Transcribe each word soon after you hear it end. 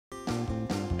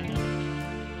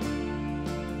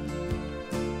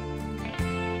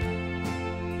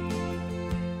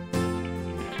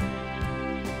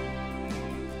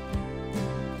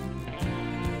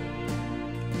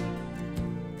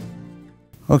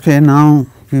Okay, now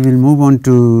we will move on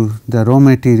to the raw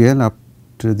material up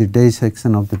to the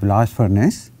dissection of the blast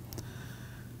furnace,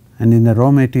 and in the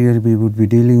raw material we would be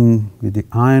dealing with the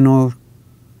iron ore,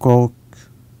 coke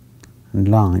and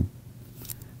lime.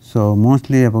 So,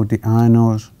 mostly about the iron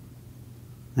ore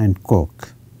and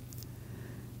coke.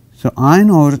 So,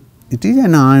 iron ore, it is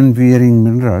an iron bearing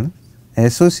mineral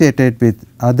associated with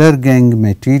other gangue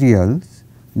materials,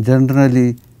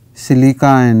 generally silica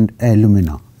and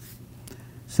alumina.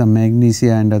 Some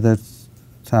magnesia and others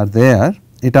are there.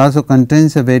 It also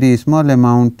contains a very small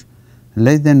amount,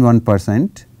 less than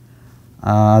 1%,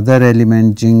 other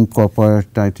elements zinc, copper,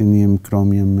 titanium,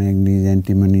 chromium, manganese,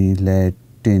 antimony, lead,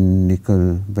 tin,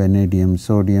 nickel, vanadium,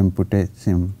 sodium,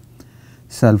 potassium,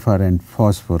 sulfur and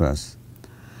phosphorus.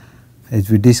 As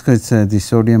we discussed the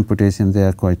sodium, potassium, they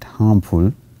are quite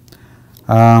harmful,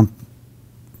 and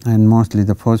mostly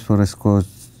the phosphorus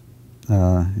goes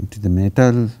into the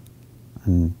metal,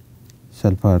 and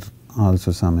sulfur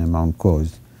also some amount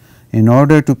goes. In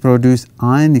order to produce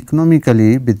iron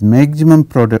economically with maximum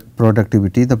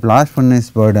productivity, the blast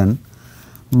furnace burden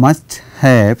must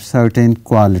have certain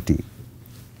quality.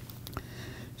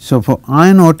 So, for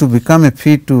iron ore to become a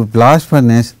feed to blast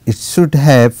furnace, it should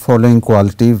have following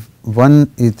quality.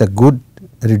 One is the good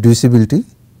reducibility,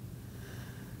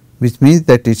 which means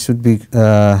that it should be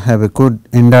have a good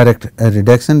indirect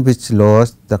reduction which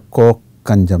lowers the coke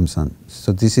consumption.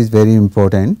 So, this is very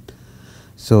important.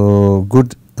 So,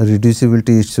 good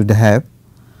reducibility it should have,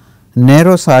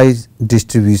 narrow size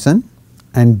distribution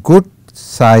and good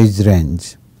size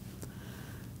range.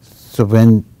 So,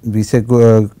 when we say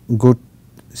good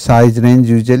size range,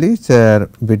 usually it is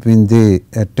between the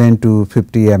 10 to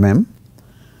 50 mm,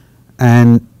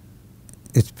 and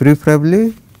it is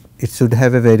preferably it should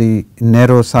have a very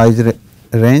narrow size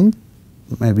range,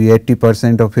 maybe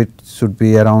 80% of it should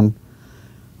be around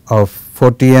of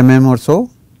 40 mm or so.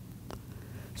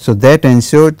 So, that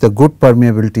ensures the good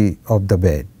permeability of the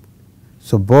bed.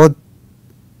 So, both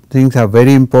things are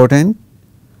very important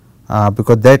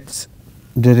because that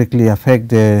directly affect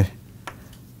the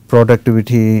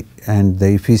productivity and the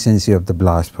efficiency of the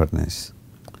blast furnace.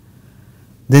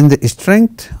 Then the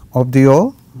strength of the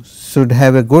ore should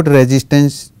have a good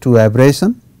resistance to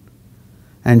abrasion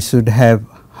and should have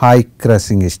high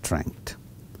crushing strength.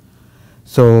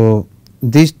 So,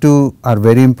 these two are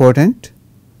very important,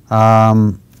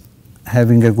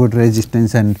 having a good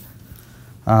resistance and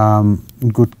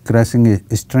good crushing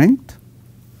strength,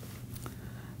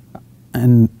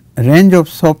 and range of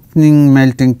softening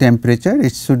melting temperature,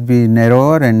 it should be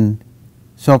narrower and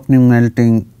softening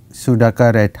melting should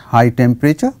occur at high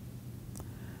temperature,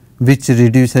 which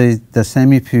reduces the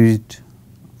semi-fused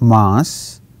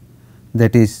mass,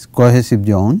 that is cohesive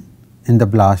zone in the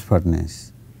blast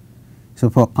furnace. So,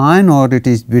 for iron ore it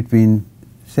is between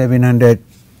 700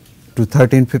 to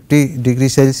 1350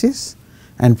 degrees Celsius,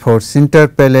 and for sinter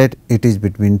pellet it is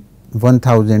between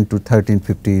 1000 to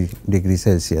 1350 degrees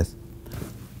Celsius,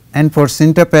 and for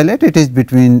sinter pellet it is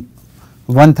between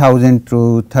 1000 to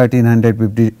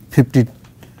 1350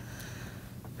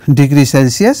 degrees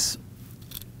Celsius.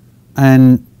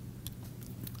 And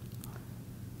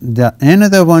the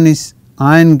another one is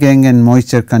iron gangue and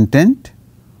moisture content.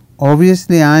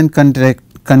 Obviously, iron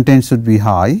content should be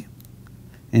high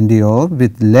in the ore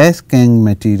with less gangue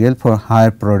material for higher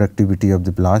productivity of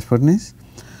the blast furnace.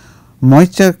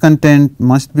 Moisture content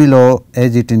must be low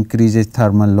as it increases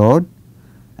thermal load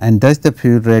and thus the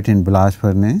fuel rate in blast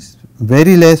furnace.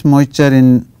 Very less moisture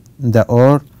in the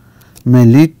ore may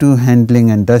lead to handling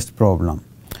and dust problem.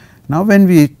 Now, when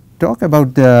we talk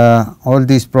about all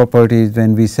these properties,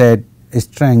 when we said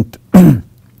strength,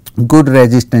 good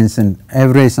resistance and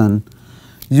abrasion,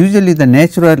 usually the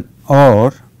natural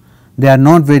ore, they are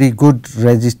not very good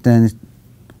resistance,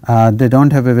 they do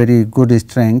not have a very good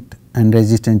strength and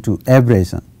resistance to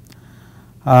abrasion,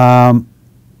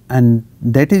 and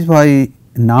that is why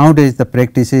nowadays the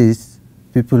practice is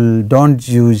people do not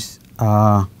use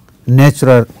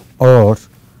natural ore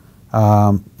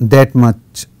that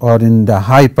much or in the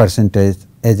high percentage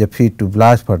as a feed to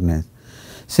blast furnace.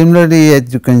 Similarly,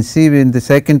 as you can see in the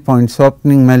second point,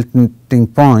 softening melting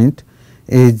point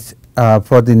is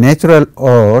for the natural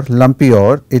ore, lumpy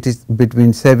ore, it is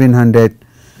between 700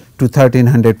 to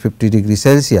 1350 degrees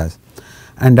Celsius.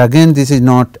 And again this is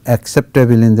not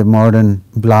acceptable in the modern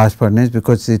blast furnace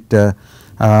because it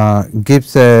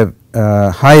gives a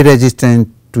high resistance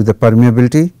to the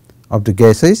permeability of the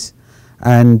gases,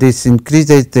 and this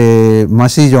increases the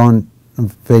mushy zone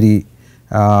very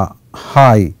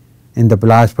high in the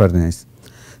blast furnace.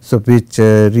 So, which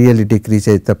really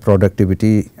decreases the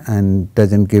productivity and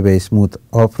does not give a smooth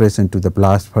operation to the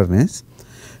blast furnace.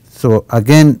 So,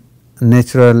 again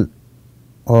natural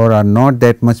ore are not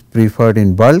that much preferred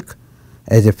in bulk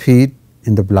as a feed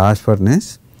in the blast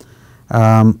furnace.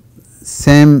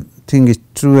 Same thing is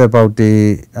true about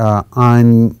the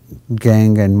iron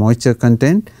gangue and moisture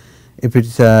content. If it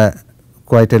is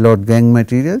quite a lot gangue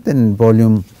material, then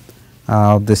volume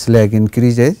of the slag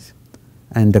increases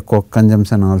and the coke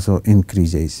consumption also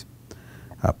increases.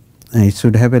 It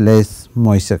should have a less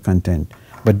moisture content,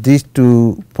 but these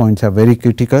 2 points are very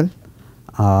critical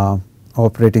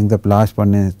operating the blast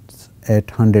furnace at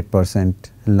 100%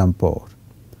 lump ore.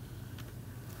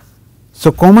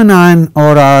 So, common iron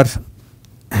ore are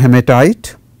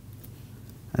hematite,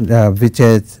 which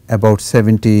has about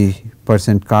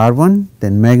 70% carbon,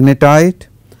 then magnetite,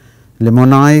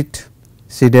 limonite,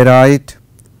 siderite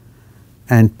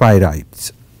and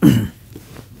pyrites.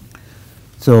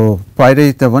 So, pyrite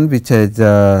is the one which has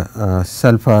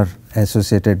sulfur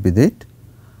associated with it.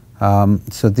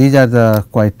 So, these are the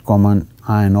quite common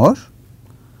iron ore,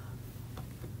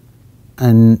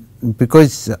 and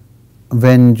because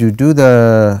when you do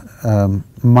the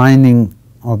mining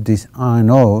of this iron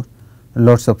ore,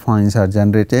 lots of fines are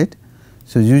generated.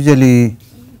 So, usually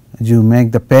you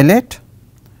make the pellet.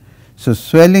 So,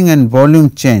 swelling and volume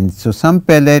change. So, some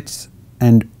pellets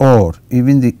and ore,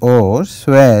 even the ore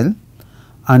swell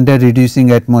under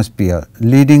reducing atmosphere,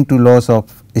 leading to loss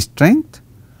of strength,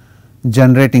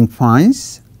 generating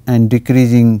fines and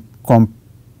decreasing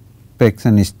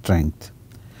compaction strength.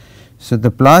 So, the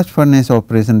blast furnace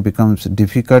operation becomes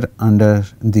difficult under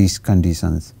these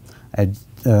conditions. In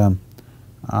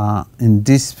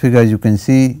this figure you can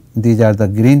see these are the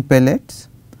green pellets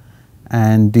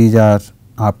and these are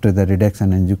after the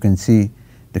reduction, and you can see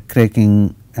the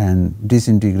cracking and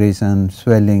disintegration,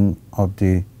 swelling of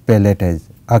the pellet has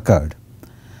occurred,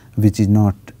 which is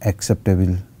not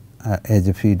acceptable as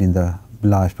a feed in the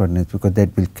blast furnace, because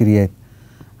that will create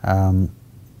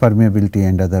permeability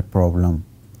and other problem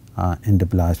in the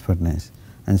blast furnace.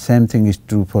 And same thing is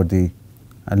true for the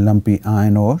lumpy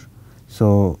iron ore.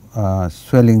 So,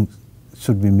 swelling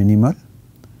should be minimal,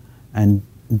 and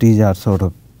these are sort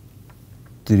of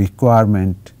the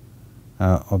requirement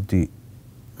of the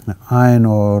iron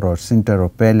ore or sinter or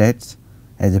pellets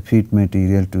as a feed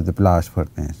material to the blast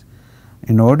furnace.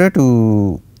 In order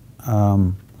to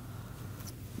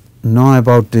know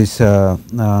about this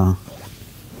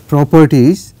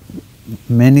properties,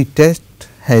 many tests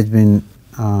has been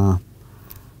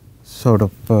sort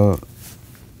of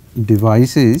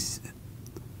devices,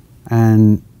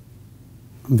 and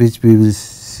which we will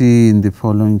see in the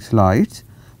following slides.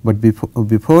 But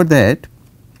before that,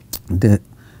 the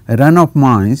run of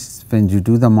mines, when you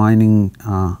do the mining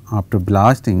after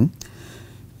blasting,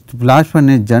 the blast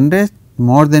furnace generates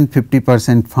more than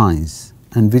 50% fines,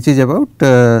 and which is about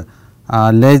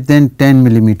less than 10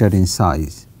 millimeter in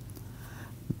size,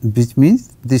 which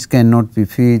means this cannot be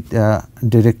fed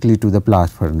directly to the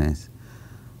blast furnace.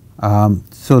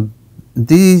 So,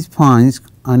 these fines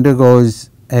undergoes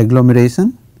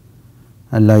agglomeration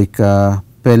like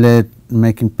pellet,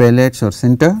 making pellets or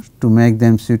sinter to make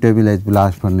them suitable as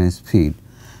blast furnace feed.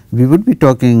 We would be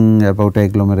talking about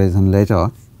agglomeration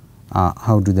later,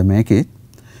 how do they make it.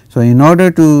 So, in order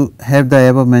to have the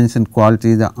above mentioned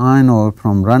quality, the iron ore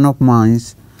from run of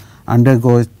mines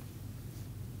undergoes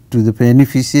to the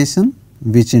beneficiation,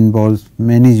 which involves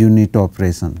many unit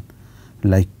operation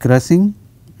like crushing,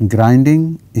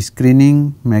 grinding,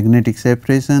 screening, magnetic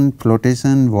separation,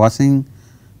 flotation, washing,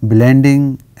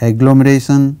 blending,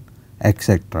 agglomeration,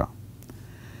 etc.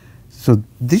 So,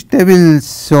 this table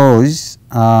shows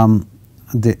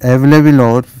the available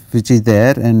ore which is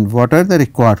there and what are the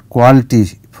required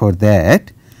qualities for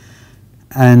that,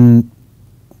 and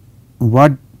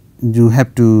what you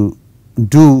have to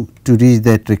do to reach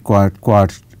that required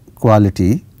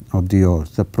quality of the ore,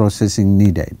 the processing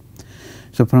needed.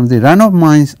 So, from the run of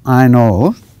mines, iron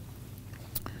ore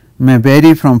may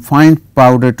vary from fine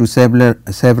powder to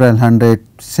several hundred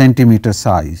centimeter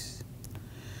size.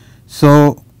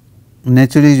 So,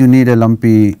 naturally you need a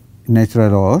lumpy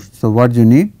natural ore. So, what you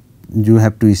need? You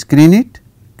have to screen it,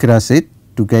 crush it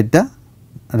to get the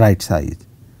right size.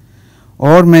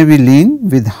 Ore may be lean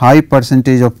with high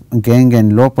percentage of gangue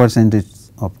and low percentage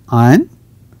of iron,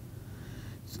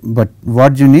 but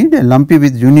what you need? A lumpy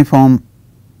with uniform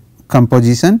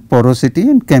composition, porosity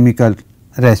and chemical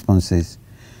responses.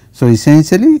 So,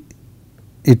 essentially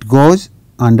it goes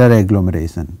under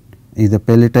agglomeration, either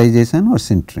pelletization or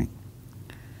sintering.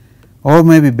 Ore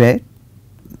may be bad,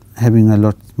 having a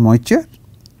lot of moisture.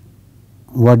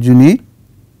 What you need?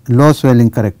 Low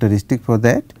swelling characteristic for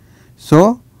that.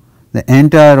 So, the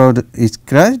entire ore is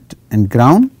crushed and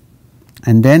ground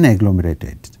and then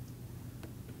agglomerated.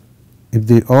 if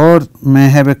the ore may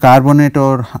have a carbonate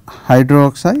or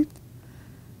hydroxide,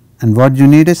 and what you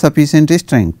need is sufficient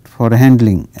strength for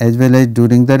handling as well as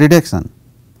during the reduction.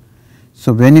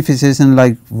 So, beneficiation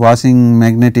like washing,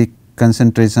 magnetic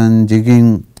concentration,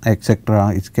 jigging etc.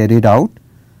 is carried out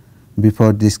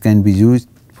before this can be used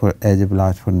for as a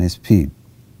blast furnace feed.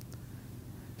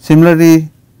 Similarly,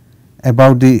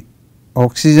 about the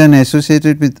oxygen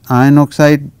associated with iron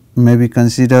oxide may be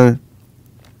considered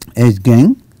as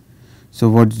gangue. So,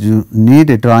 what you need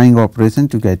a drying operation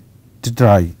to get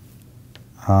dry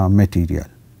material.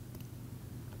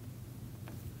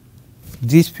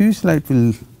 These few slides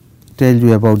will tell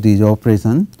you about these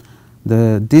operations.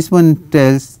 This one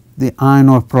tells the iron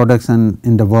ore production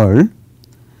in the world.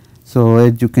 So,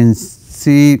 as you can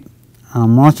see,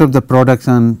 most of the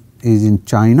production is in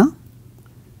China.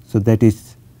 So, that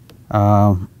is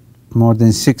more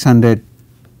than 600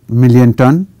 million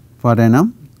ton per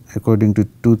annum according to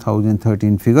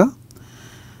 2013 figure.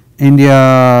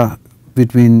 India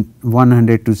between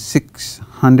 100 to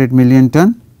 600 million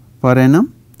ton per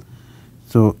annum.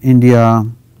 So, India,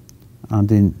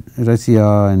 then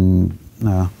Russia and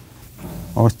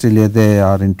Australia, they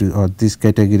are into this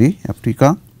category.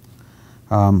 Africa,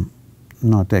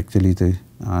 not actually the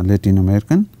Latin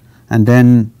American, and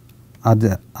then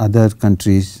other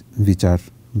countries which are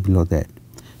below that.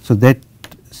 So, that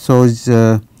shows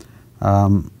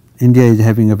India is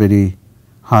having a very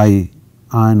high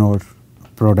iron ore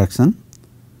production.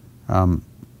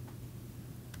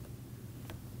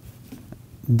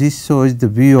 This shows the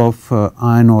view of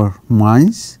iron ore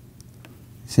mines,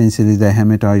 essentially the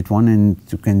hematite one, and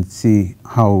you can see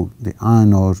how the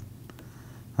iron ore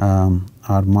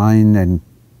are mined and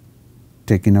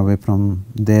taken away from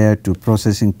there to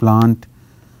processing plant.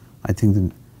 I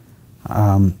think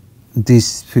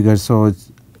this figure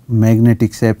shows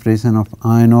magnetic separation of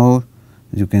iron ore.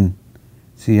 You can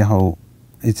see how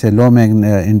it is a low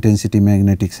intensity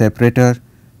magnetic separator.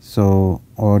 So,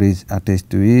 ore is attached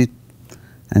to it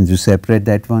and you separate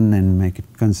that one and make it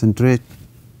concentrate.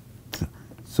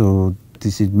 So,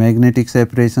 this is magnetic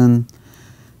separation.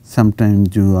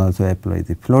 Sometimes you also apply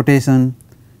the flotation.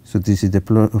 So, this is the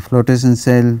flotation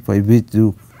cell by which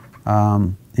you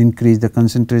increase the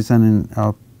concentration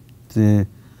of the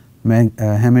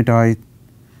hematite,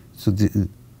 so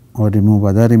or remove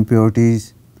other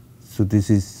impurities. So, this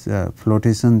is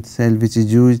flotation cell which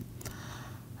is used,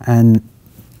 and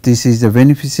this is the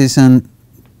beneficiation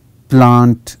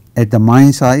plant at the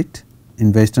mine site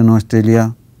in Western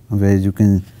Australia, where you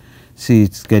can see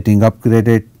it is getting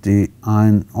upgraded the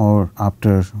iron ore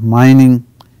after mining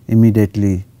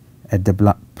immediately at the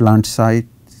plant site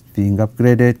being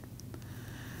upgraded.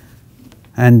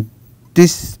 And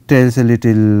this tells a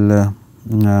little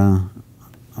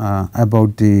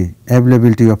about the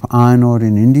availability of iron ore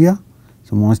in India.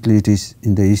 So, mostly it is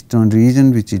in the eastern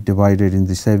region, which is divided in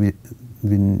the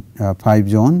 5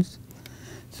 zones.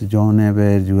 So, zone A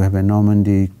where you have a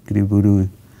Normandy, Kriburu,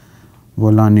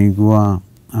 Bolani, Goa,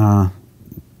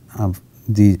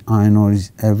 the iron ore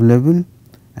is available,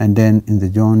 and then in the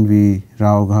zone B,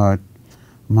 Raughat,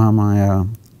 Mahamaya,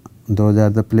 those are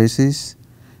the places.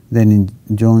 Then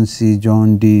in zone C,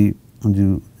 zone D,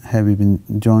 you have even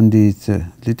zone D is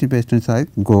a little western side,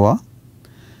 Goa,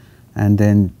 and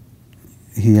then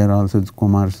here also the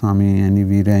Kumaraswamy,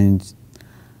 NEV range,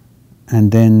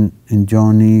 and then in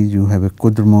zone E you have a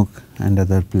Kudrmukh and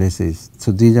other places.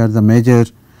 So, these are the major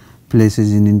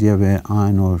places in India where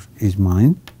iron ore is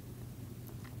mined,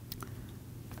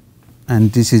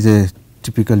 and this is a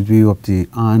typical view of the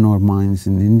iron ore mines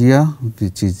in India,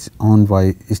 which is owned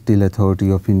by Steel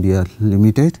Authority of India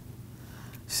Limited,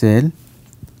 SAIL.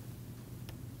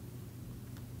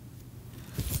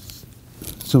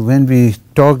 So, when we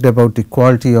talked about the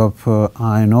quality of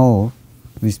iron ore,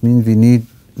 which means we need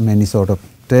many sort of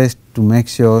tests to make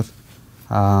sure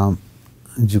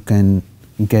you can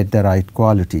get the right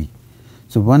quality.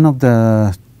 So, one of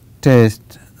the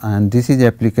tests, and this is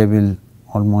applicable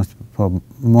almost for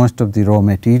most of the raw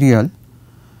material,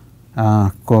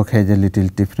 coke has a little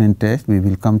different test, we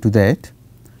will come to that.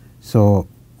 So,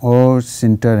 ore,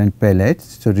 sinter and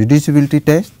pellets. So, reducibility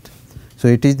test. So,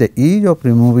 it is the ease of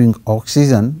removing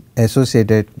oxygen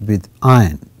associated with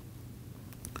iron.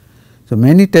 So,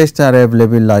 many tests are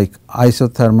available like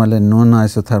isothermal and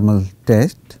non-isothermal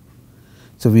test.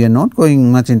 So, we are not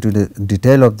going much into the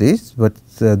detail of this, but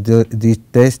these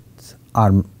tests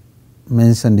are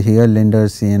mentioned here, Linder,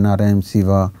 CNRM,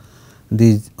 SIVA,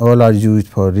 these all are used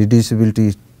for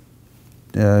reducibility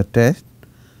test.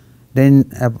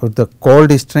 Then about the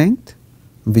cold strength,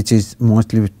 which is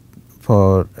mostly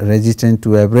for resistance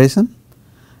to abrasion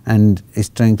and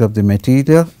strength of the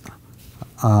material,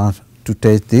 to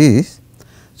test these.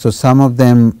 So, some of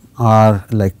them are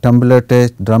like tumbler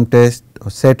test, drum test or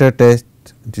setter test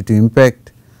due to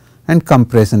impact and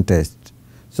compression test.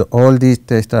 So, all these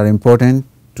tests are important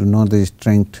to know the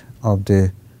strength of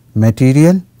the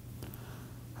material.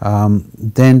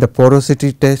 Then the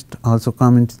porosity test also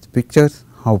come into the picture,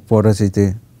 how porous is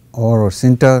the ore or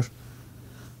sinter,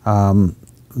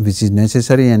 which is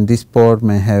necessary, and this pore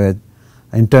may have an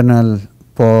internal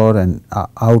pore and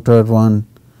outer one.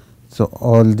 So,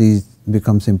 all these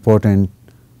becomes important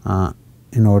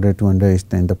in order to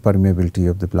understand the permeability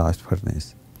of the blast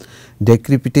furnace.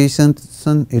 Decrepitation,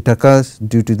 it occurs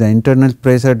due to the internal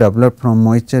pressure developed from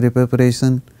moisture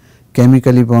evaporation,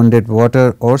 chemically bonded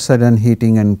water or sudden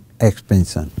heating and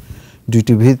expansion, due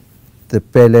to which the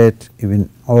pellet even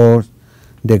ore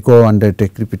they go under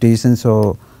decrepitation.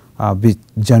 So, which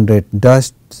generate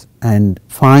dust and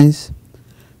fines.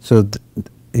 So,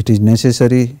 it is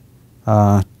necessary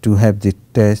to have the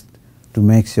test to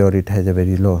make sure it has a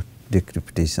very low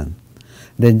decrepitation.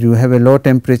 Then you have a low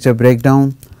temperature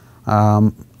breakdown.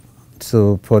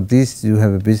 So, for this you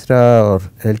have a BISRA or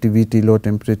LTVT low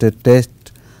temperature test,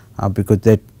 because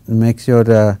that makes your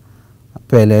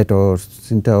pellet or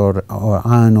sinter or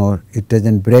iron ore, it does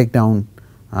not break down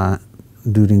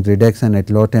during reduction at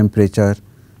low temperature,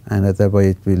 and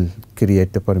otherwise it will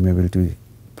create the permeability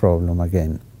problem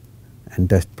again and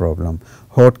dust problem.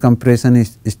 Hot compression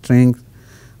is strength.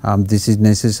 This is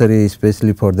necessary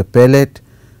especially for the pellet,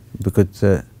 because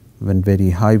when very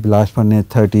high blast furnace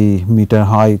 30-meter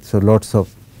high, so lots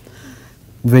of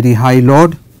very high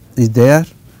load is there,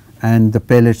 and the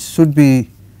pellets should be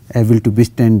able to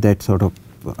withstand that sort of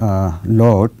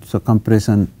load. So,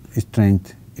 compression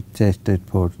strength is tested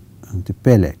for the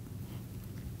pellet.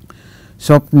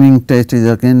 Softening test is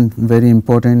again very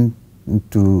important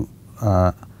to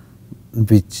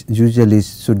which usually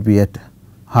should be at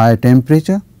higher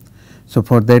temperature. So,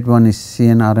 for that one is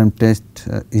CNRM test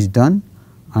is done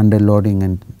under loading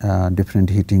and different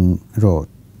heating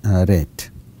rate.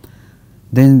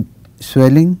 Then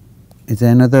swelling is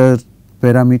another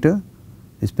parameter,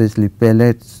 especially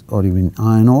pellets or even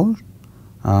iron ore.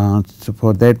 So,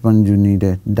 for that one you need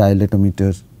a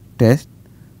dilatometer test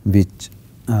which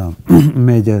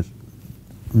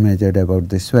measured about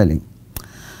the swelling.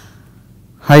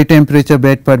 High temperature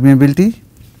bed permeability,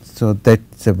 so that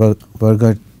is a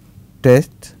Burger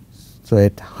test. So,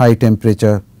 at high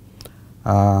temperature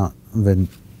when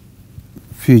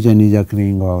fusion is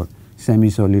occurring or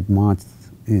semi-solid mass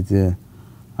is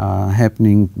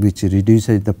happening, which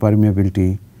reduces the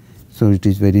permeability. So, it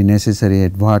is very necessary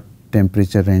at what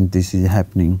temperature range this is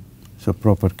happening. So,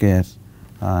 proper care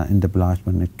in the blast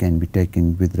furnace can be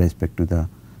taken with respect to the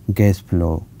gas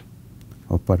flow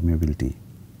or permeability.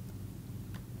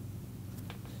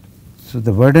 So,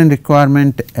 the burden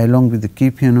requirement along with the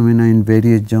key phenomena in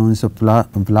various zones of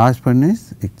blast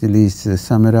furnace actually is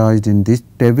summarized in this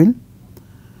table.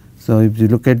 So, if you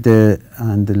look at the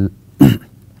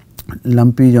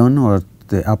lumpy zone or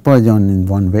the upper zone in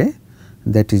one way,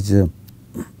 that is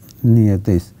near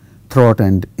this throat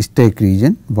and stake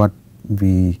region, what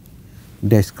we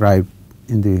described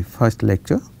in the first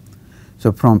lecture.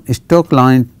 So, from stoke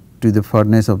line to the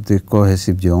furnace of the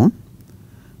cohesive zone.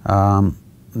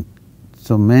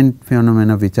 So, main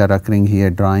phenomena which are occurring here: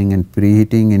 drying and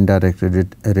preheating, indirect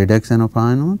reduction of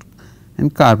iron ore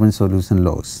and carbon solution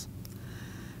loss.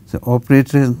 So,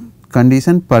 operator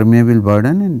condition, permeable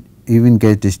burden and even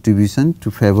gas distribution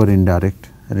to favor indirect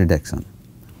reduction.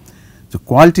 So,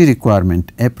 quality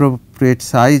requirement, appropriate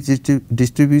size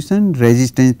distribution,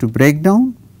 resistance to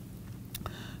breakdown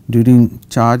during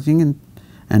charging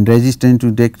and resistance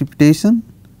to decrepitation,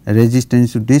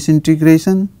 resistance to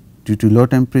disintegration due to low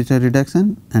temperature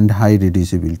reduction and high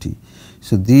reducibility.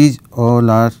 So, these all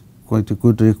are quite a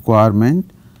good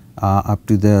requirement up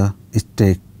to the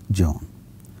stake zone.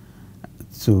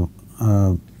 So,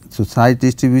 size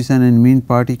distribution and mean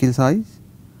particle size,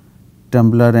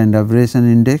 tumbler and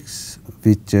abrasion index,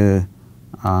 which is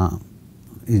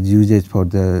used for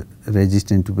the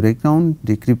resistance to breakdown,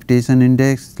 decrepitation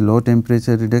index, low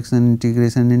temperature reduction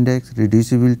integration index,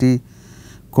 reducibility,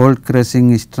 cold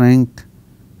crushing strength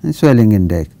and swelling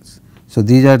index. So,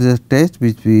 these are the tests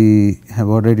which we have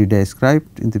already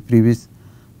described in the previous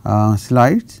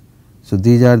slides. So,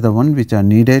 these are the ones which are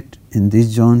needed in this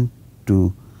zone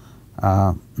to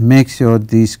make sure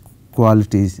these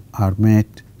qualities are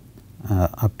met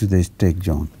up to the stake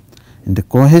zone. In the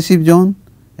cohesive zone,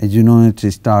 as you know, it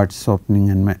starts softening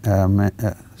and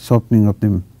softening of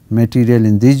the material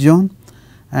in this zone,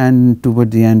 and toward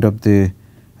the end of the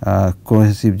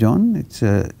cohesive zone, it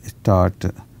start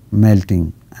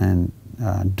melting and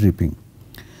dripping.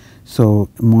 So,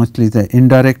 mostly the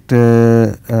indirect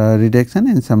reduction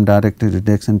and some direct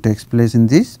reduction takes place in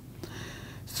this.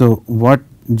 So, what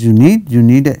you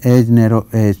need as narrow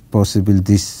as possible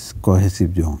this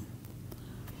cohesive zone.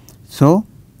 So,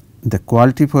 the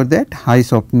quality for that high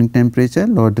softening temperature,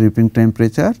 low dripping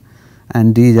temperature,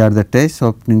 and these are the tests: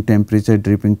 softening temperature,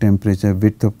 dripping temperature,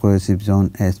 width of cohesive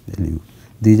zone, S value.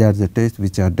 These are the tests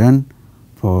which are done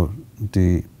for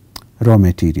the raw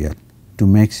material to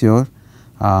make sure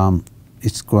it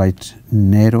is quite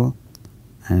narrow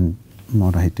and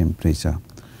more high temperature.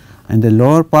 And the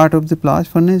lower part of the blast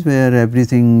furnace where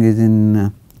everything is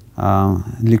in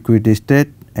liquid state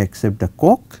except the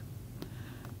coke.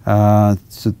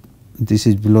 So, this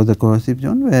is below the cohesive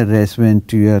zone where raceway and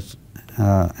tear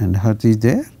and hearth is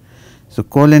there. So,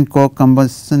 coal and coke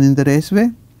combustion in the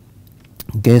raceway,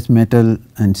 gas metal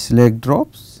and slag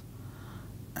drops,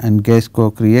 and gas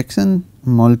coke reaction,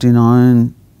 molten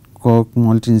iron coke,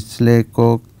 molten slag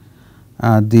coke,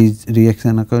 these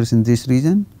reaction occurs in this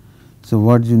region. So,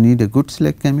 what you need a good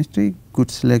slag chemistry,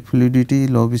 good slag fluidity,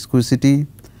 low viscosity.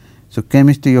 So,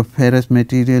 chemistry of ferrous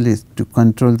material is to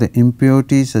control the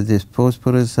impurities such as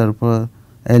phosphorus, sulfur,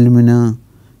 alumina,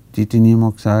 titanium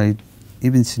oxide,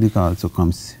 even silica also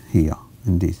comes here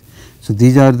in this. So,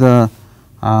 these are the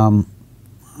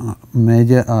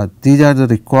these are the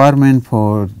requirement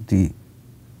for the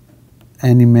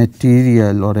any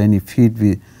material or any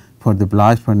feed for the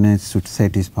blast furnace should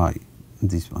satisfy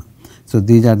this one. So,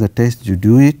 these are the tests you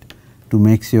do it to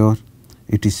make sure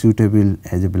it is suitable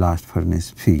as a blast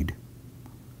furnace feed.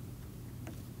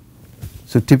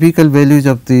 So, typical values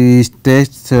of these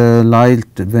tests lie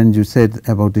when you said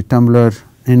about the tumbler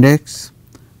index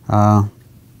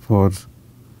for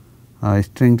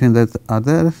strength and the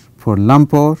other, for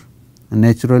lump ore a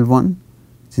natural one,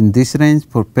 it is in this range,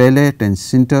 for pellet and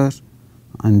sinter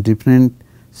and different.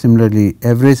 Similarly,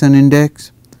 abrasion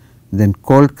index, then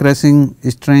cold crushing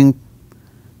strength,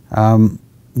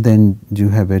 then you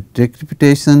have a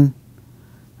decrepitation,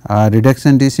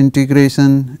 reduction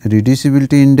disintegration,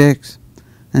 reducibility index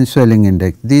and swelling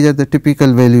index. These are the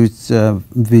typical values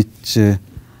which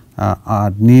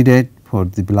are needed for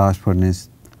the blast furnace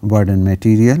burden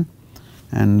material,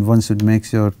 and one should make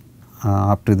sure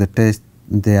after the test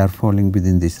they are falling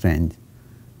within this range.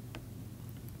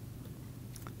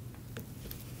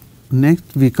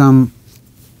 Next we come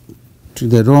to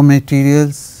the raw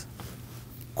materials,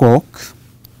 coke,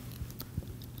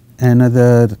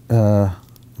 another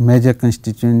major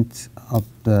constituent of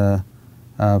the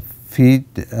feed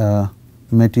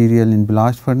material in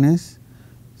blast furnace.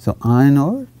 So, iron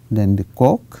ore, then the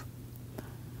coke.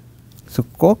 So,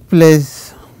 coke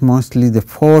plays mostly the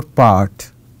fourth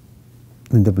part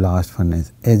in the blast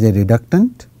furnace as a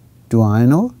reductant to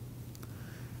iron ore,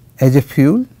 as a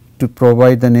fuel to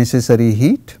provide the necessary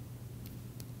heat,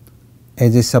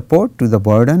 as a support to the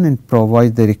burden and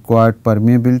provide the required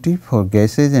permeability for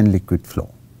gases and liquid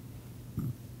flow,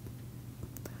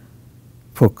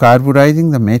 for carburizing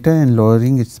the metal and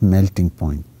lowering its melting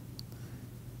point.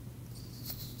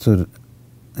 So,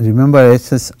 remember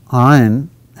SS iron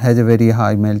has a very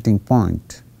high melting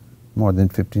point, more than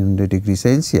 1500 degrees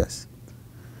Celsius,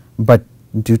 but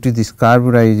due to this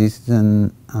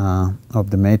carburization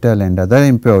of the metal and other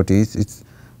impurities, it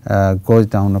goes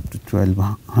down up to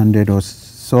 1200 or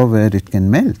so where it can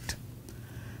melt.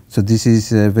 So, this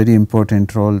is a very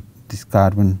important role this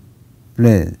carbon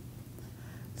plays.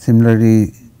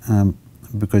 Similarly,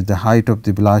 because the height of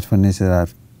the blast furnaces are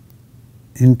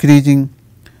increasing,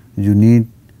 you need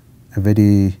a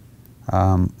very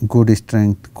good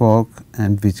strength coke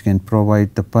and which can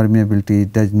provide the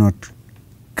permeability, does not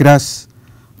crush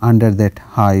under that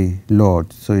high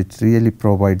load. So, it really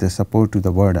provides the support to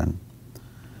the burden,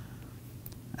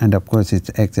 and of course, it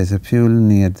acts as a fuel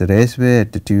near the raceway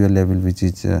at the TUL level, which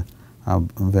is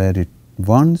where it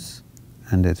burns,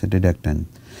 and as a reductant.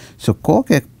 So,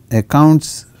 coke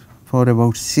accounts for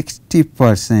about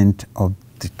 60% of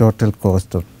the total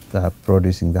cost of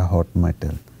producing the hot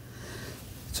metal.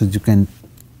 So, you can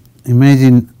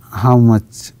imagine how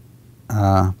much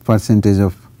percentage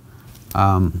of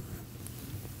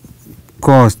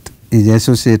cost is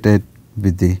associated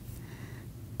with the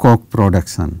coke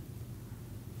production,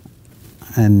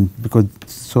 and because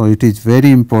so it is very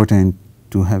important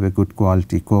to have a good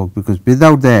quality coke, because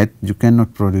without that you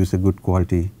cannot produce a good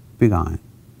quality pig iron,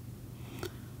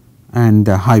 and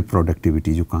high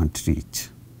productivity you can't reach.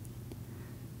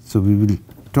 So, we will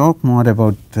talk more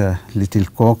about little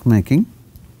coke making.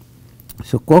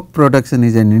 So, coke production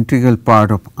is an integral part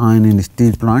of iron and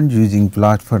steel plant using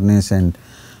blast furnace and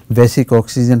basic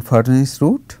oxygen furnace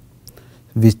route,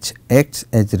 which acts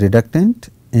as reductant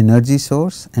energy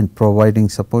source and providing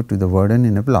support to the warden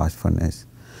in a blast furnace.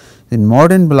 In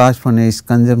modern blast furnace,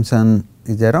 consumption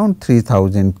is around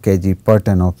 3000 kg per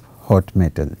ton of hot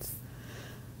metals.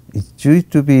 It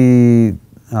used to be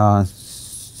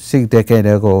 6 decades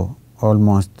ago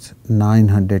almost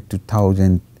 900 to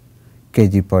 1000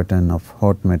 kg per ton of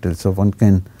hot metal. So, one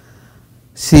can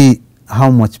see how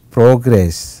much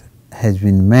progress has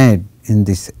been made in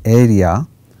this area,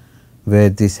 where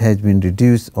this has been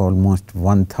reduced almost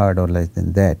 1/3 or less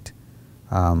than that,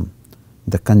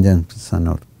 the consumption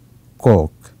of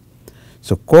coke.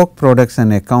 So, coke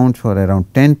production accounts for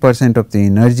around 10% of the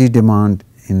energy demand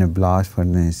in a blast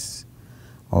furnace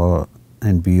or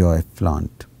and BOF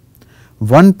plant.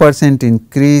 1%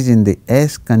 increase in the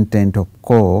ash content of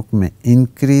coke may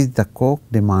increase the coke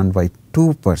demand by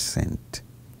 2%.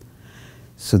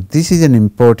 So, this is an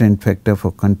important factor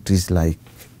for countries like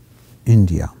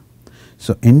India.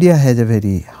 So, India has a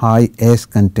very high ash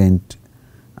content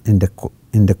in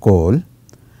the coal,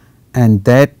 and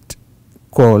that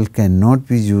coal cannot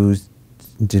be used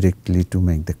directly to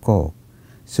make the coke.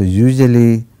 So,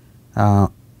 usually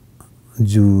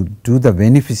you do the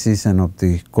beneficiation of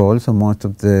the coal. So, most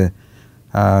of the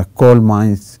coal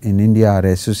mines in India are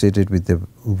associated with the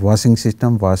washing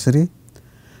system, washery,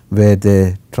 where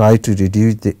they try to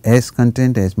reduce the ash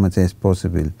content as much as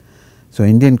possible. So,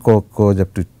 Indian coke goes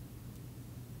up to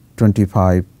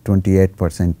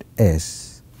 25-28%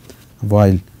 ash,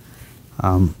 while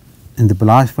in the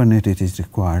blast furnace it is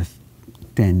requires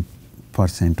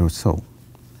 10% or so.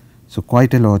 So,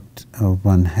 quite a lot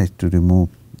one has to remove,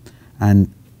 and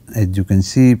as you can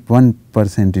see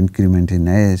 1% increment in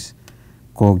ash,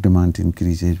 coke demand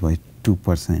increases by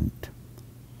 2%.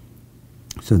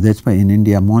 So, that is why in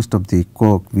India most of the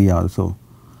coke we also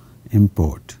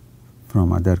import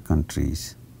from other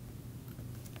countries.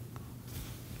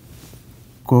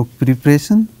 Coke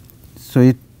preparation.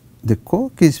 So, the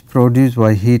coke is produced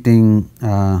by heating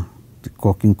the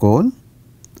coking coal.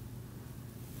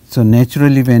 So,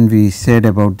 naturally when we said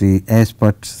about the ash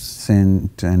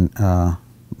percent and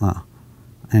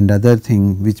other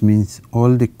thing, which means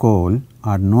all the coal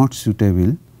are not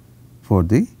suitable for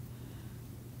the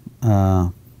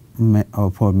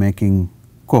for making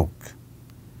coke.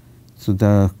 So,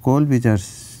 the coal which are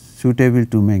suitable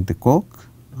to make the coke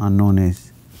are known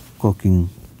as coking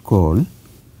coal.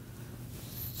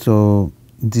 So,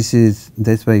 this is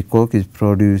that's why coke is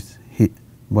produced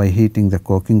by heating the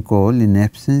coking coal in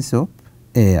absence of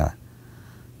air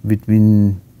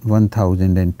between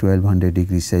 1000 and 1200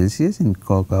 degrees Celsius in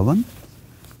coke oven,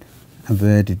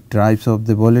 where it drives off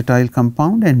the volatile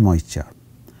compound and moisture.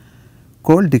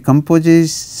 Coal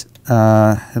decomposes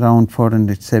around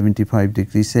 475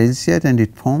 degrees Celsius and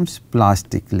it forms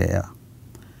plastic layer.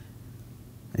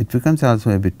 It becomes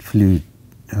also a bit fluid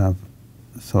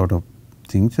sort of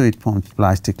thing. So, it forms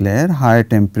plastic layer. Higher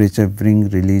temperature bring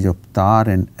release of tar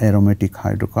and aromatic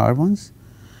hydrocarbons,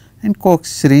 and coke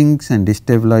shrinks and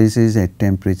destabilizes at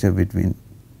temperature between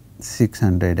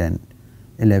 600 and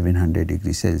 1100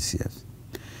 degrees Celsius.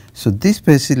 So, this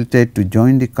facilitates to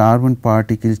join the carbon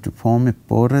particles to form a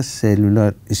porous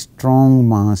cellular strong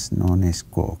mass known as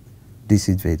coke. This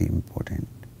is very important.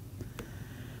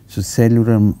 So,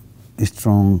 cellular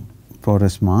strong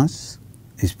porous mass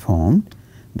is formed.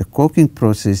 The coking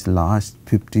process lasts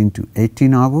 15 to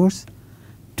 18 hours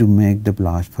to make the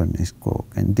blast furnace coke,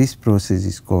 and this process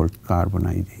is called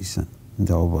carbonization in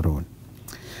the overall.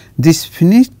 This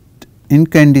finished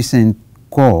incandescent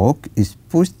coke is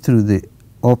pushed through the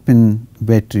open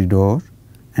battery door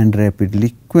and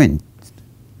rapidly quenched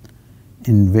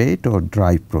in wet or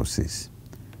dry process,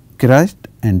 crushed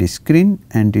and screened,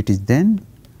 and it is then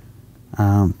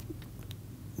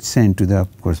sent to the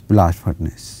of course blast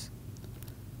furnace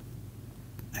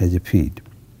as a feed.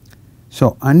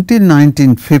 So, until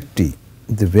 1950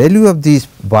 the value of these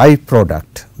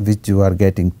byproduct which you are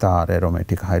getting, tar,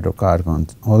 aromatic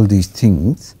hydrocarbons, all these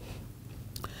things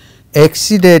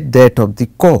exceeded that of the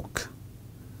coke.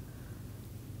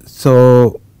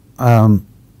 So,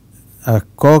 a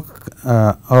coke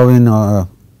oven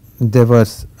they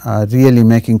was really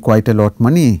making quite a lot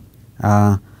money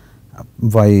from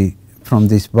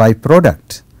this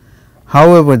byproduct.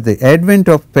 However, the advent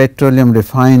of petroleum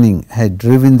refining had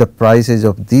driven the prices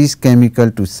of these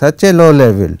chemicals to such a low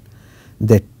level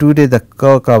that today the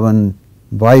coke oven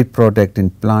byproduct in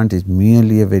plant is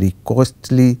merely a very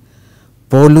costly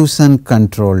pollution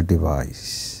control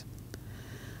device.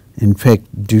 In fact,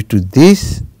 due to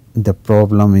this the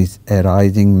problem is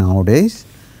arising nowadays,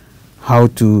 how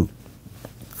to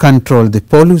control the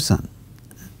pollution,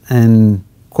 and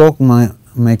coke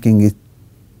making is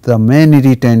the main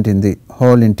irritant in the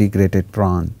whole integrated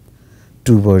plant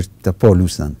towards the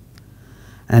pollution.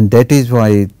 And that is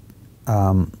why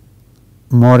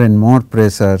more and more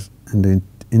pressure in the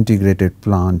integrated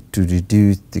plant to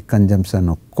reduce the consumption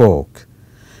of coke,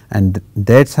 and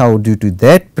that is how due to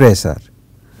that pressure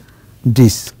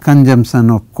this consumption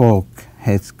of coke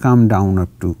has come down up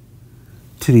to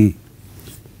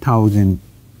 3000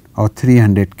 or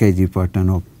 300 kg per ton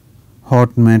of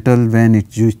hot metal, when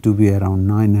it used to be around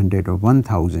 900 or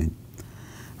 1000.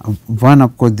 One,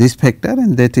 of course, this factor,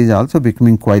 and that is also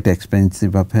becoming quite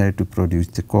expensive affair to produce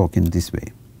the coke in this way.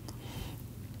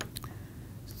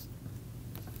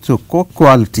 So, coke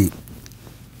quality.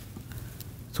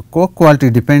 So, coke quality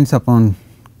depends upon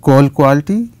coal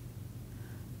quality.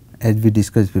 As we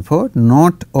discussed before,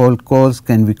 not all coals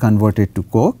can be converted to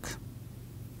coke.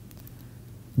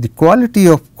 The quality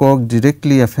of coke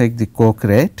directly affects the coke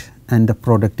rate and the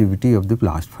productivity of the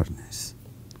blast furnace,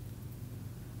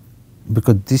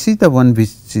 because this is the one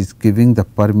which is giving the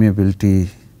permeability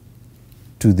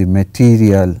to the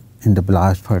material in the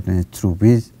blast furnace, through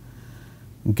which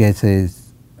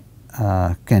gases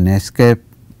can escape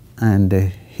and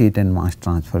heat and mass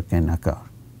transfer can occur.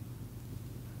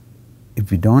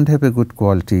 If we do not have a good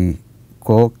quality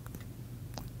coke,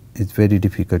 it is very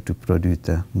difficult to produce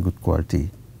the good quality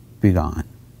pig iron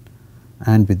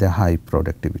and with a high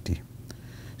productivity.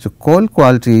 So, coal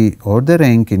quality or the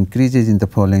rank increases in the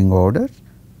following order: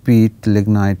 peat,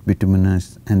 lignite,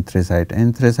 bituminous, anthracite.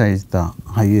 Anthracite is the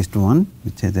highest one,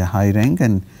 which has a high rank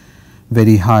and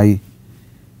very high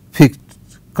fixed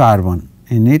carbon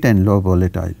in it and low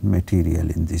volatile material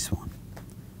in this one.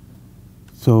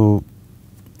 So,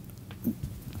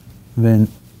 when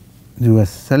you are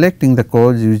selecting the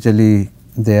coals, usually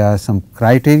there are some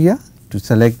criteria to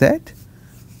select that,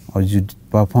 or you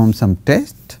perform some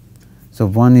test. So,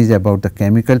 one is about the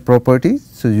chemical properties.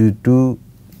 So, you do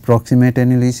proximate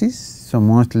analysis. So,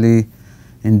 mostly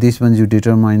in this one you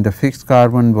determine the fixed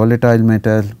carbon, volatile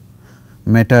matter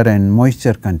and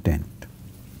moisture content.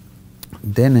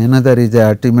 Then another is the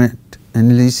ultimate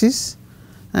analysis,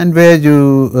 and where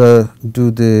you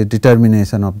do the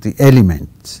determination of the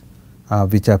elements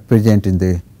which are present in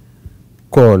the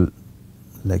coal,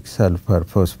 like sulfur,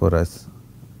 phosphorus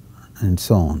and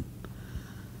so on.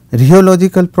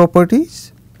 Rheological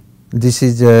properties, this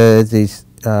is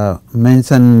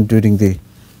mentioned during the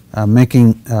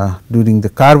during the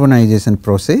carbonization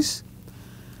process,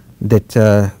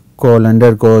 that coal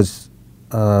undergoes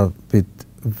with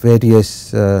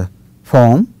various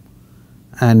form,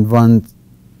 and once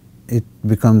it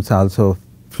becomes also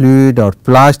fluid or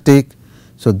plastic.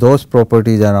 So, those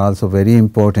properties are also very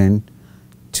important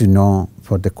to know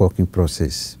for the coking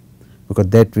process, because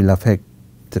that will affect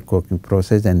the coking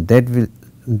process and that will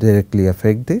directly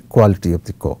affect the quality of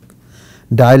the coke.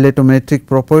 Dialectometric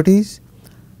properties,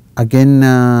 again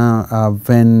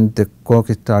when the coke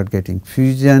start getting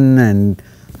fusion and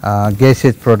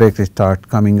gaseous products start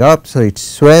coming up, so it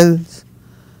swells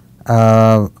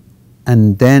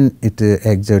and then it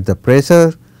exerts the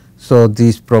pressure. So,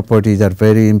 these properties are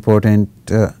very important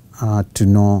to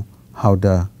know how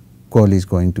the coal is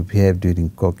going to behave during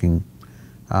coking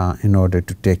in order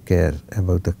to take care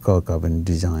about the coke oven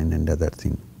design and other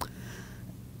thing.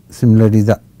 Similarly,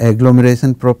 the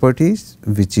agglomeration properties,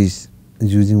 which is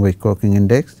using by coking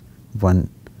index, one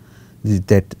is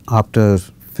that after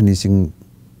finishing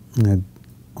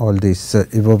all this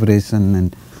evaporation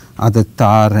and other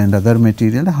tar and other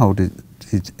material, how does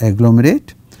it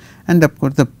agglomerate. And of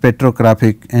course, the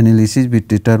petrographic analysis which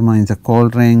determines the coal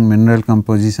rank, mineral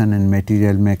composition and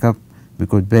material makeup,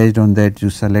 because based on that you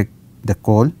select the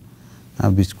coal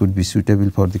which could be suitable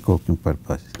for the coking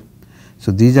purpose.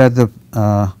 So, these are the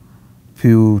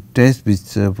few tests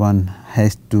which one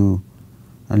has to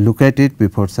look at it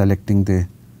before selecting the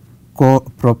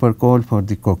proper coal for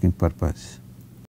the coking purpose.